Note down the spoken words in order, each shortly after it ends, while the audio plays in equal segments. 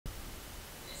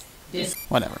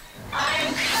Whatever.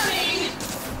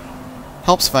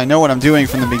 Helps if I know what I'm doing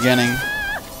from the beginning.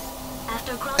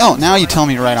 Oh, now you tell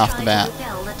me right off the bat.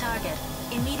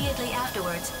 Immediately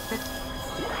afterwards,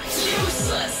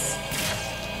 Useless.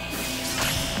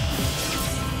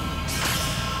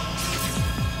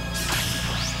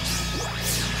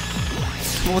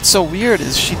 What's so weird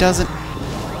is she just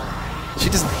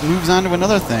moves on to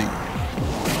another thing.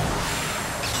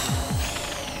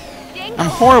 I'm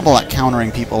horrible at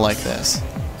countering people like this.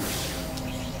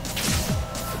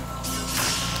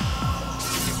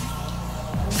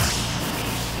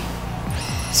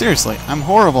 Seriously, I'm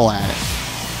horrible at it.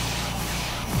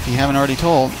 If you haven't already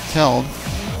told.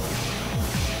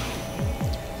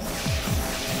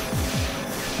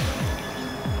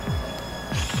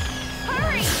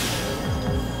 hurry!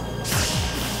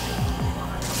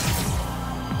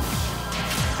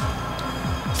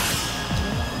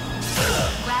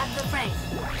 Grab the frame.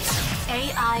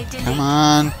 AI delete. Come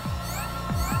on.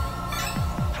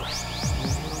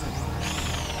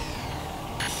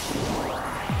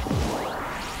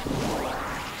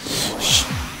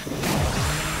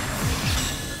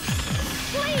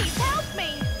 Please help me.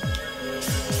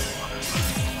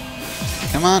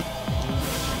 Come on.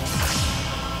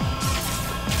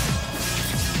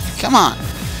 Come on.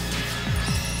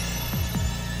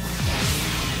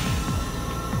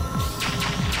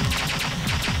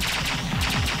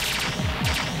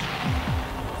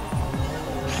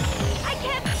 I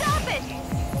can't stop it.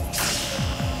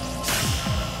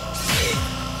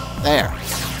 There.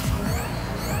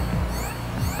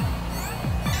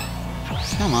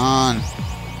 Come on.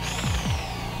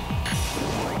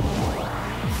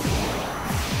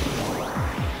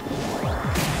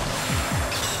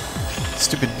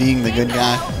 Stupid being the good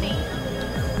guy. Help me.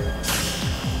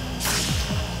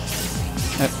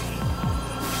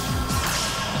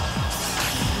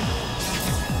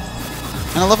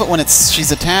 And I love it when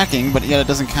she's attacking, but yet it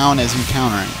doesn't count as you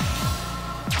countering.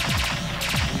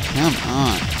 Come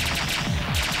on.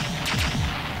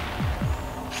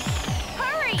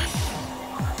 Hurry!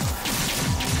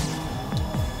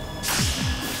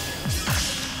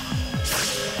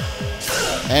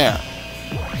 There.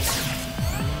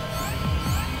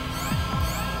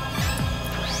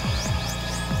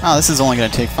 Oh, this is only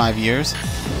going to take 5 years.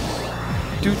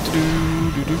 Please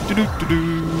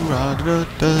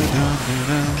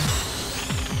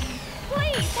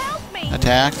help me.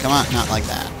 Attack. Come on, not like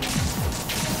that.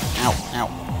 Ow, ow.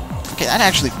 Okay, that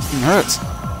actually hurts.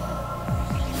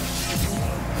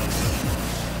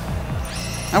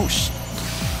 Ouch.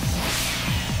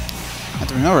 I have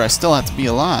to remember, I still have to be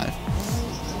alive.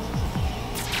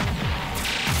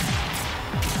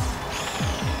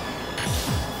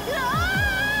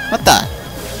 What the?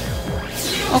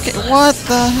 Okay, what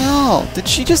the hell? Did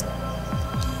she just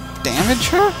damage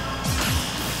her?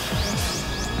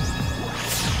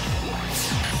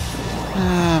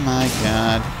 Oh my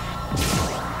god.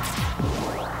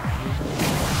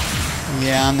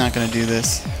 Yeah, I'm not gonna do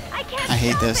this. I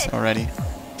hate this already.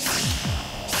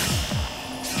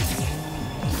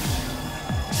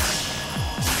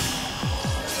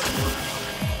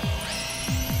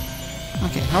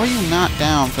 Okay, how are you not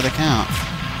down for the count?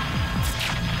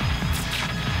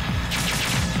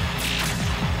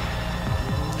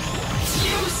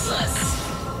 Useless.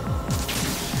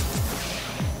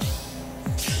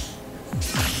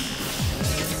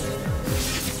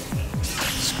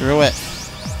 Screw it.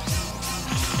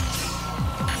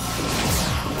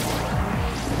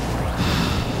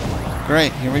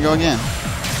 Great, here we go again.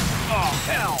 Oh,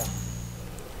 hell!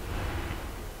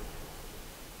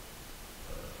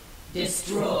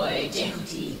 Destroy,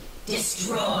 Deputy.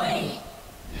 Destroy.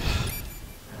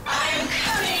 I am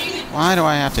coming. Why do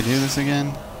I have to do this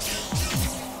again?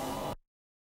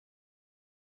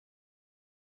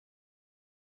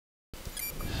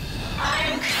 I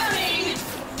am coming.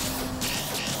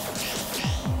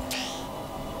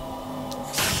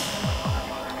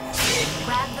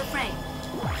 Grab the frame.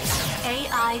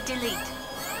 AI delete.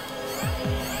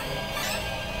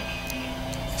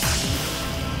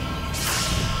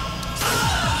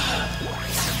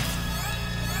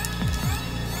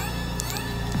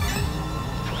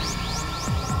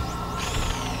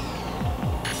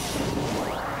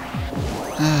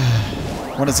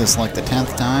 What is this, like the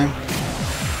 10th time?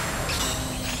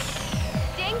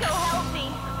 Dingo, help me.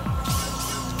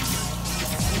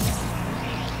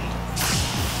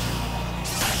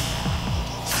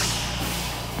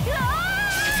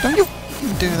 Don't you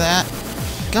do that.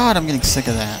 God, I'm getting sick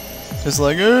of that. It's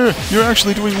like, you're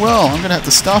actually doing well. I'm gonna have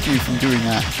to stop you from doing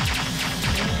that.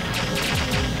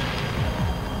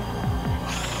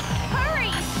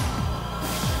 Hurry!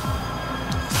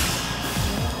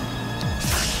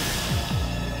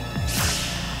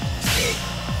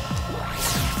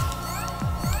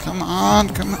 Come on,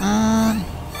 come on.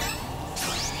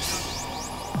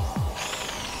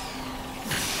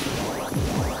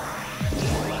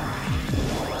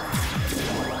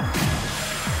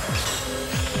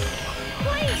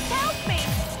 Please help me.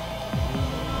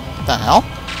 What the hell?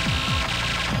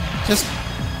 Just...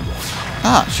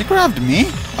 Ah, she grabbed me?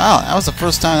 Wow, that was the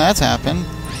first time that's happened.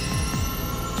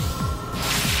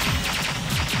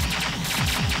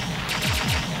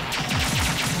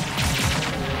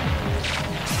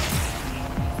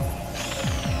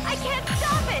 I can't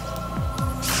stop it.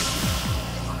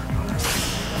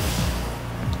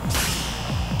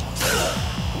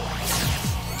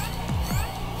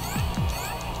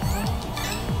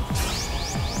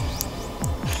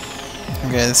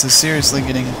 Okay, this is seriously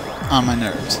getting on my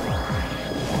nerves.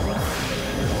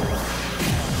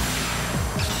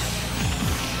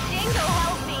 Dingo,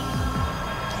 help me.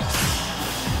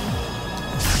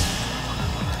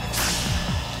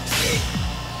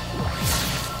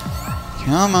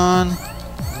 Come on.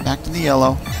 Back to the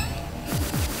yellow.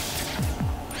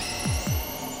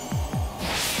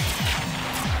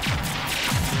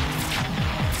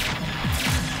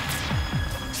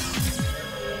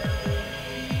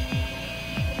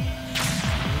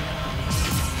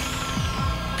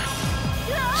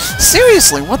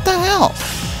 Seriously, what the hell?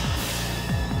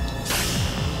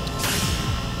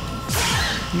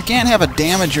 You can't have a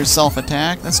damage yourself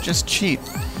attack. That's just cheap.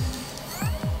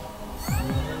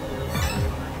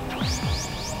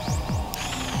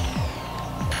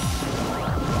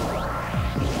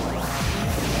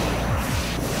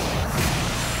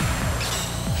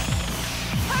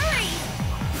 Hurry.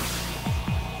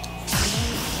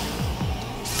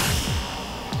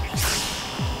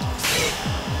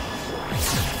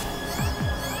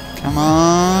 Come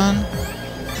on.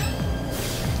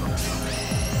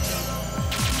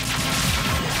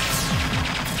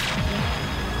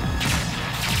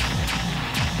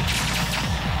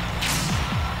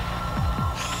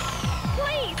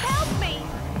 Please help me.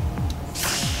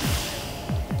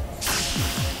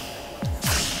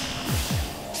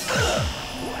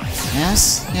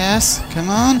 Yes, yes, come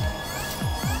on.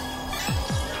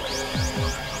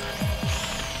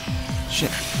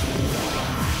 Shit.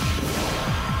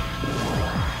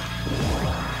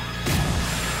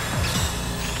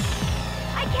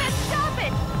 I can't stop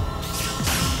it.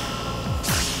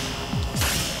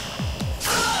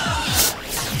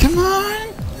 Come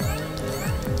on.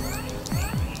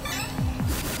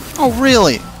 Oh,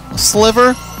 really? A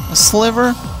sliver? A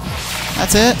sliver?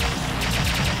 That's it?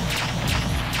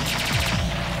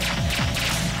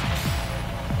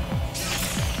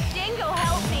 Dingo,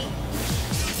 help me.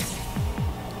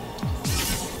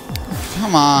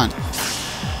 Come on.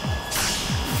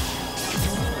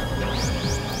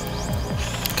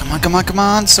 Come on, come on, come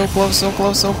on. So close, so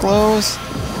close, so close.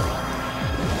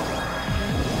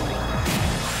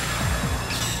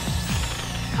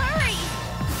 Hurry.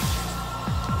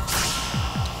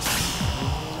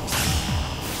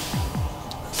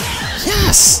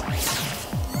 Yes!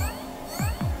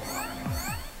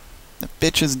 The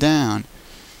bitch is down.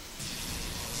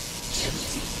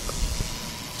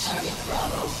 Target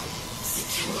Bravo.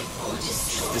 Secure or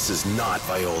destroy. This is not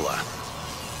Viola.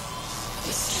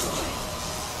 Destroy.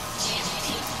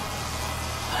 Deputy.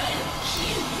 I'll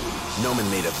kill you. Noman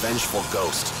made a vengeful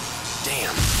ghost.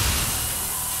 Damn.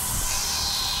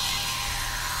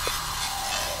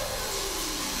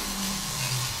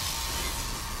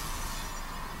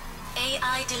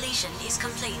 AI deletion is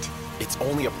complete. It's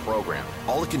only a program.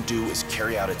 All it can do is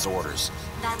carry out its orders.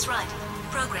 That's right.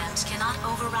 Programs cannot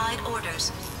override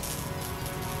orders.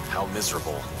 How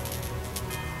miserable.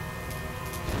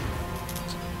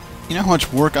 You know how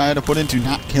much work I had to put into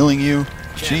not killing you?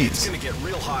 Ken, it's Jeez. gonna get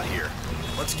real hot here.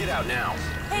 Let's get out now.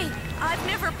 Hey, I've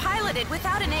never piloted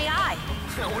without an AI.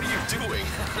 What are you doing?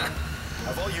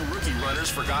 Have all you rookie runners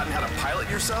forgotten how to pilot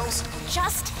yourselves?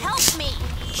 Just help me.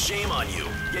 Shame on you.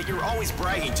 Yet you're always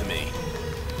bragging to me.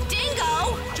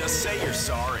 Dingo! Just say you're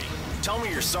sorry. Tell me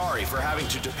you're sorry for having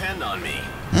to depend on me.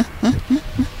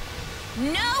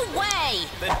 No way!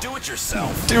 Then do it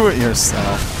yourself. Do it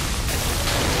yourself.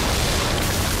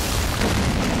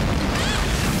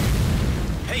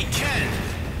 Hey, Ken!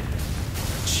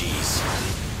 Jeez.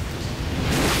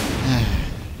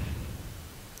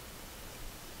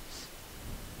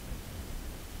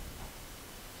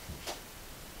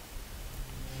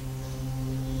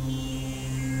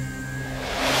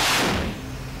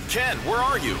 Ken, where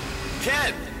are you?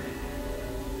 Ken!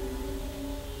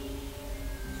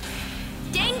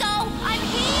 Dingo, I'm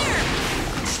here!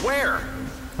 Where?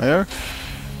 Where?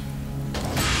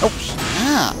 Oh,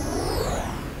 ah.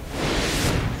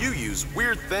 You use weird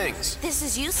weird things. This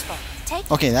is useful.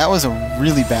 Take Okay, that was a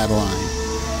really bad line.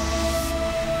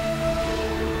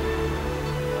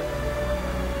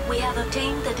 We have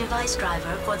obtained the device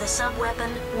driver for the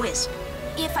sub-weapon Wisp.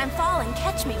 If I'm falling,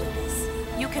 catch me with this.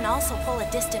 You can also pull a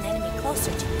distant enemy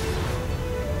closer to you.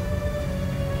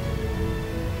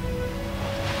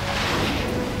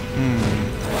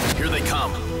 Here they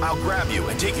come. I'll grab you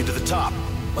and take you to the top.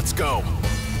 Let's go.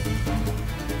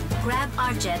 Grab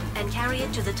our jet and carry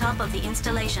it to the top of the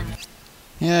installation.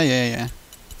 Yeah.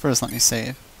 First, let me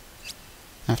save.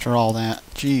 After all that,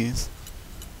 jeez.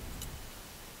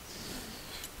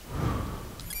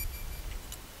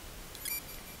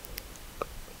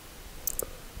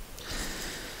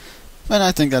 But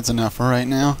I think that's enough for right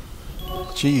now.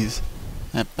 Jeez,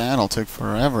 that battle took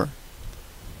forever.